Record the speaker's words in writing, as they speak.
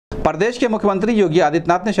प्रदेश के मुख्यमंत्री योगी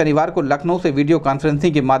आदित्यनाथ ने शनिवार को लखनऊ से वीडियो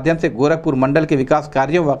कॉन्फ्रेंसिंग के माध्यम से गोरखपुर मंडल के विकास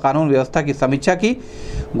कार्यों व कानून व्यवस्था की समीक्षा की।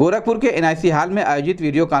 गोरखपुर के एनआईसी हॉल में आयोजित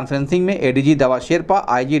वीडियो कॉन्फ्रेंसिंग में एडीजी दवा शेरपा,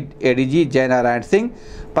 आईजी एडीजी जयनारायण सिंह,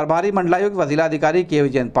 प्रभारी मंडलायुक्त व जिलाधिकारी के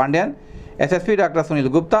विजय पांडेयन, एसएसपी डॉक्टर सुनील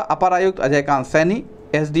गुप्ता, अपर आयुक्त Ajaykant Saini,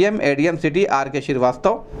 SDM ADM city R K.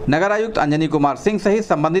 Srivastava, नगर आयुक्त अंजनी कुमार सिंह सहित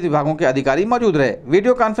संबंधित विभागों के अधिकारी मौजूद रहे।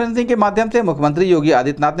 वीडियो कॉन्फ्रेंसिंग के माध्यम से मुख्यमंत्री योगी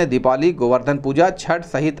आदित्यनाथ ने दीपावली, गोवर्धन पूजा, छठ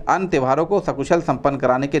सहित अन्य त्योहारों को सकुशल संपन्न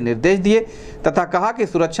कराने के निर्देश दिए तथा कहा कि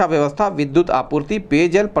सुरक्षा व्यवस्था, विद्युत आपूर्ति,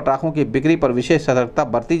 पेयजल, पटाखों की बिक्री पर विशेष सतर्कता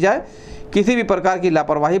बरती जाए। किसी भी प्रकार की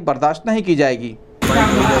लापरवाही बर्दाश्त नहीं की जाएगी।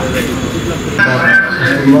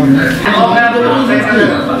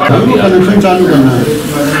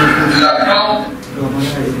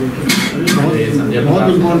 बहुत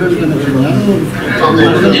इम्पोर्टेंट कनेक्शन है,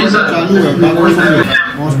 चालू है,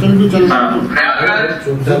 हॉस्टल भी चल रहा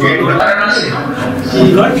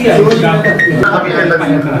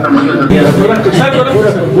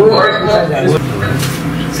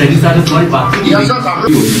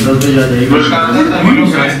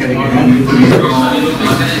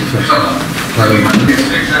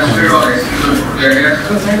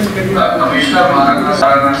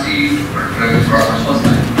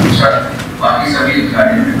बाकी सभी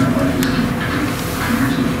अधिकारी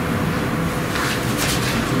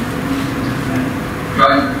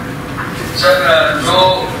सर जो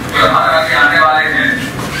त्योहार आगे आने वाले हैं,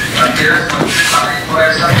 13-25 तारीख को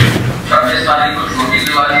ऐसा, 26 तारीख को छोटी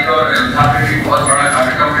दिवाली और अयोध्या में भी बहुत बड़ा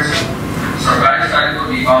कार्यक्रम है सर। 27 तारीख को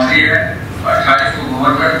दीपावली है, 28 को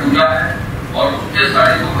गोवर्धन पूजा है और 29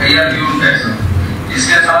 तारीख को भैया दूज है सर।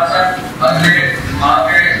 इसके साथ साथ अगले माह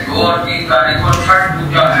में 2 और 3 तारीख को छठ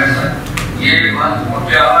पूजा है सर। ये महत्वपूर्ण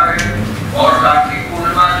त्योहार है और कार्तिक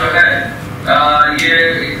पूर्णिमा जो है ये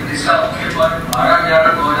इसका मुख्य पर्व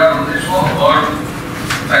 12/11/2019 को और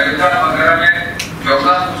अयोध्या वगैरह में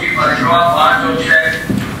 14 परिक्रमा 5 और 6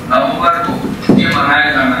 नवंबर को ये मनाया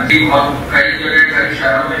जाना है। और कई जगह कई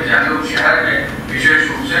शहरों में, जयपुर शहर में विशेष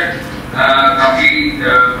रूप से काफी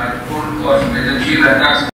महत्वपूर्ण और संवेदनशील रहता है।